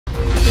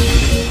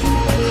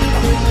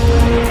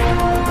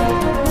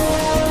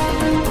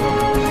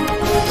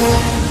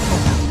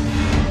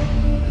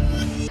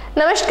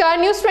नमस्कार,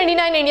 news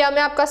 29 India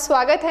में आपका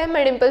स्वागत है।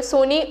 मैं डिम्पल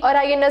सोनी और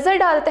आइए नजर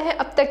डालते हैं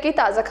अब तक की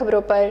ताज़ा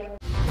खबरों पर।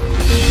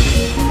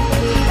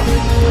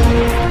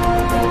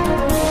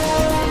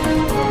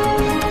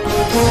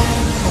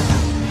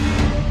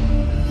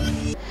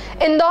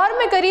 इंदौर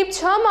में करीब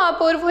 6 माह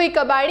पूर्व हुई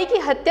कबाड़ी की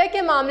हत्या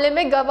के मामले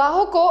में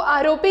गवाहों को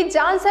आरोपी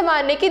जान से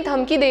मारने की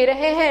धमकी दे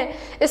रहे हैं।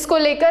 इसको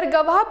लेकर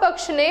गवाह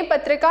पक्ष ने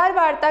पत्रकार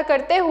वार्ता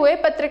करते हुए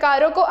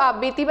पत्रकारों को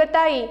आपबीती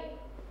बताई।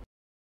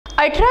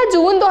 18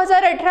 जून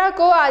 2018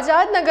 को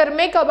आजाद नगर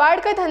में कबाड़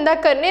का धंधा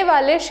करने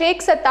वाले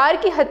शेख सत्तार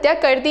की हत्या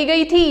कर दी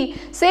गई थी।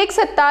 शेख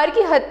सत्तार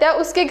की हत्या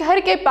उसके घर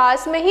के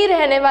पास में ही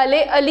रहने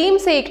वाले अलीम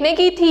शेख ने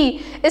की थी।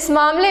 इस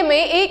मामले में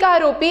एक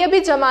आरोपी अभी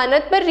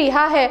जमानत पर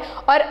रिहा है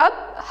और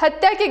अब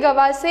हत्या के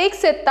गवाह शेख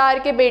सत्तार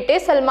के बेटे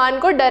सलमान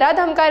को डरा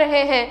धमका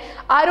रहे हैं।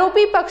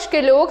 आरोपी पक्ष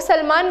के लोग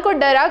सलमान को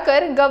डरा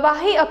कर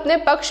गवाही अपने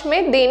पक्ष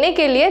में देने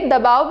के लिए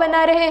दबाव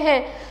बना रहे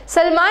हैं।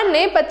 सलमान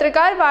ने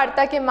पत्रकार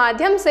वार्ता के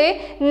माध्यम से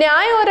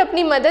न्याय और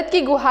अपनी मदद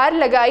की गुहार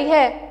लगाई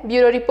है।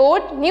 Bureau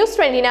report, news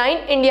 29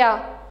 India.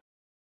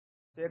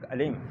 Sheikh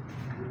Aleem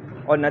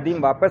और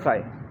नदीम वापस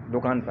आए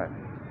दुकान पर,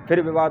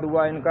 फिर विवाद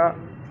हुआ इनका।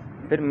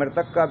 फिर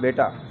मृतक का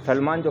बेटा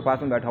सलमान जो पास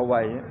में बैठा हुआ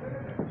है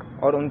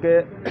और उनके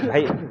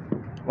भाई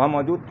वहाँ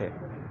मौजूद थे,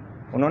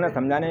 उन्होंने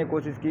समझाने की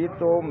कोशिश की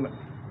तो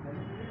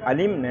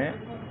अलीम ने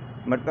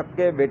मृतक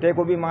के बेटे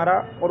को भी मारा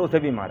और उसे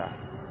भी मारा।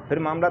 फिर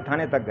मामला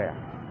थाने तक गया।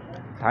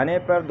 थाने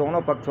पर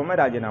दोनों पक्षों में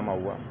राजीनामा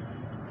हुआ।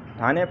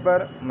 थाने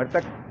पर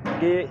मृतक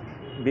की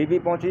बीवी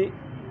पहुंची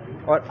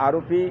और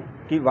आरोपी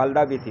की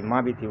वालदा भी थी,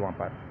 माँ भी थी वहाँ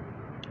पर।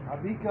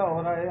 अभी क्या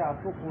हो रहा है?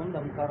 आपको कौन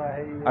धमका रहा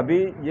है? अभी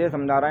ये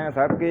समझा रहे हैं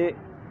साहब कि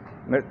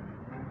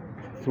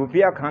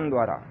सूफिया खान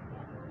द्वारा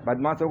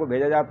बदमाशों को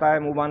भेजा जाता है,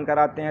 मुँह बांध कर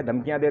आते हैं,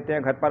 धमकियाँ देते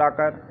हैं घर पर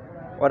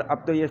आकर। और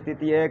अब तो ये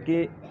स्थिति है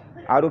कि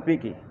आरोपी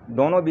की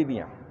दोनों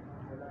बीवियाँ,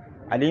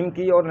 अलीम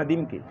की और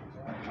नदीम की,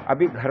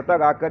 अभी घर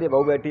तक आकर ये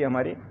बहू बैठी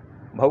हमारी,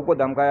 बहू को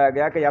धमकाया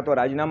गया कि या तो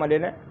राजीनामा ले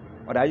लें,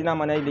 और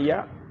राजीनामा नहीं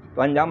लिया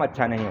तो अंजाम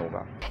अच्छा नहीं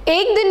होगा।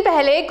 एक दिन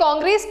पहले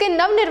कांग्रेस के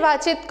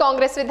नवनिर्वाचित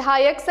कांग्रेस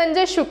विधायक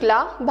संजय शुक्ला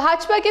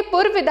भाजपा के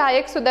पूर्व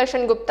विधायक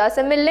सुदर्शन गुप्ता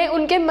से मिलने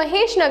उनके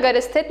महेश नगर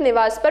स्थित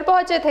निवास पर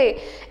पहुंचे थे।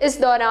 इस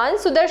दौरान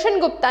सुदर्शन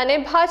गुप्ता ने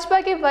भाजपा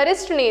के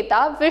वरिष्ठ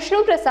नेता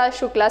विष्णु प्रसाद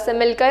शुक्ला से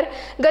मिलकर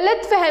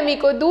गलतफहमी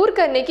को दूर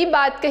करने की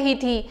बात कही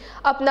थी।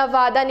 अपना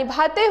वादा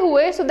निभाते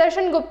हुए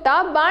सुदर्शन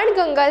गुप्ता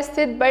बाणगंगा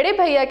स्थित बड़े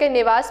भैया के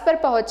निवास पर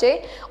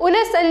पहुंचे,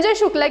 उन्हें संजय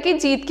शुक्ला की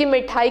जीत की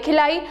मिठाई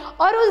खिलाई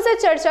और उनसे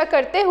चर्चा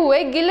करते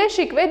हुए गिले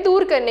शिकवे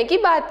दूर करने की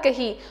बात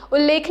कही।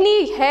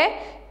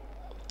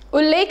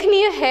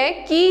 उल्लेखनीय है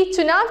कि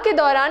चुनाव के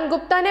दौरान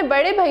गुप्ता ने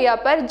बड़े भैया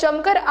पर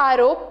जमकर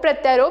आरोप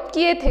प्रत्यारोप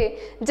किए थे,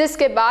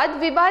 जिसके बाद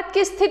विवाद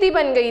की स्थिति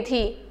बन गई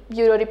थी।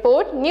 Bureau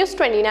report, news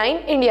 29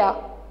 India.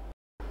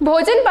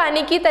 भोजन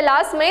पानी की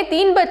तलाश में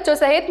 3 बच्चों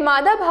सहित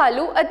मादा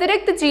भालू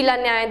अतिरिक्त जिला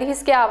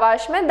न्यायाधीश के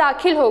आवास में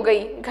दाखिल हो गई।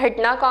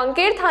 घटना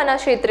कांकेर थाना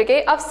क्षेत्र के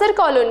अफसर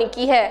कॉलोनी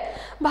की है।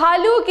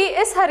 भालुओं की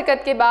इस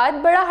हरकत के बाद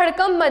बड़ा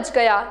हड़कंप मच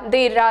गया।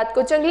 देर रात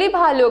को जंगली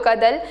भालुओं का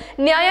दल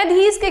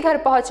न्यायाधीश के घर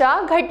पहुंचा।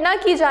 घटना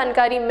की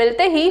जानकारी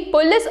मिलते ही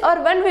पुलिस और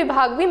वन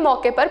विभाग भी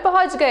मौके पर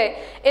पहुंच गए।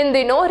 इन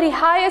दिनों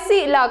रिहायशी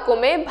इलाकों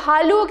में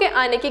भालुओं के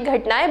आने की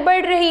घटनाएं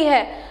बढ़ रही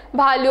है।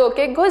 भालुओं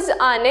के घुस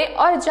आने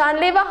और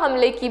जानलेवा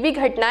हमले की भी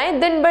घटनाएं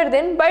दिन बर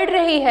दिन बढ़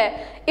रही है।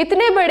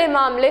 इतने बड़े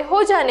मामले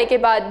हो जाने के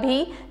बाद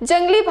भी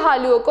जंगली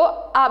भालुओं को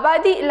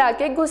आबादी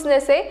इलाके घुसने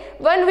से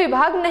वन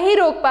विभाग नहीं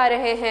रोक पा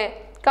रहे हैं।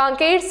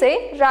 कांकेर से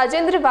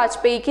राजेंद्र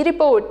वाजपेयी की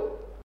रिपोर्ट।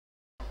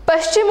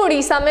 पश्चिम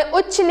उड़ीसा में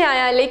उच्च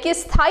न्यायालय की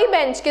स्थायी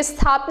बेंच की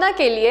स्थापना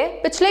के लिए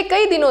पिछले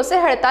कई दिनों से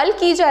हड़ताल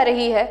की जा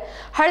रही है।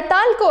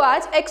 हड़ताल को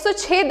आज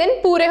 106 दिन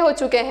पूरे हो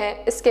चुके हैं।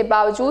 इसके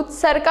बावजूद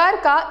सरकार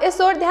का इस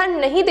ओर ध्यान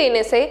नहीं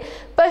देने से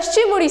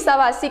पश्चिम उड़ीसा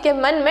वासी के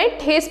मन में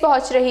ठेस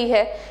पहुंच रही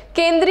है।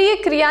 केंद्रीय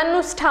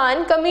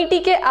क्रियानुष्ठान कमेटी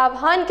के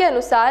आह्वान के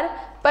अनुसार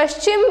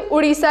पश्चिम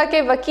उड़ीसा के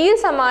वकील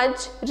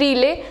समाज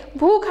रिले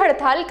भूख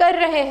हड़ताल कर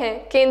रहे हैं।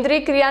 केंद्रीय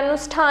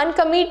क्रियानुष्ठान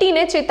कमेटी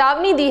ने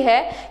चेतावनी दी है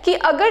कि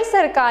अगर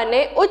सरकार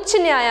ने उच्च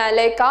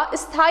न्यायालय का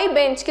स्थायी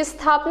बेंच की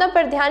स्थापना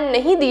पर ध्यान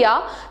नहीं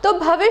दिया तो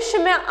भविष्य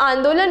में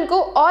आंदोलन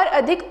को और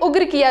अधिक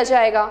उग्र किया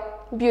जाएगा।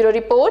 Bureau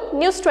report,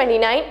 news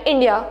 29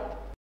 India.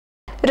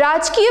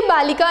 राजकीय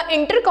बालिका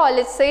इंटर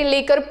कॉलेज से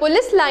लेकर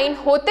पुलिस लाइन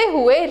होते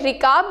हुए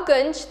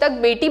रिकाबगंज तक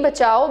बेटी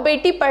बचाओ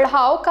बेटी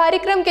पढ़ाओ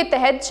कार्यक्रम के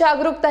तहत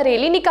जागरूकता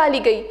रैली निकाली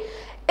गई।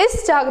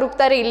 इस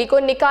जागरूकता रैली को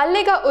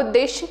निकालने का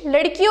उद्देश्य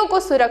लड़कियों को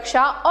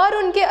सुरक्षा और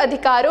उनके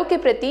अधिकारों के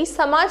प्रति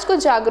समाज को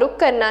जागरूक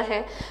करना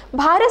है।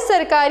 भारत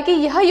सरकार की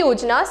यह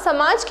योजना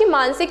समाज की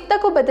मानसिकता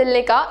को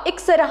बदलने का एक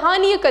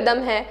सराहनीय कदम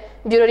है।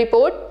 Bureau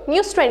report,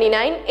 news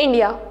 29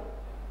 India.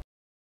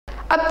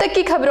 अब तक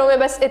की खबरों में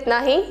बस इतना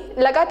ही।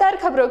 लगातार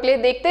खबरों के लिए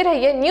देखते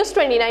रहिए न्यूज़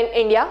 29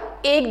 इंडिया,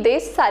 एक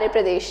देश सारे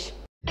प्रदेश।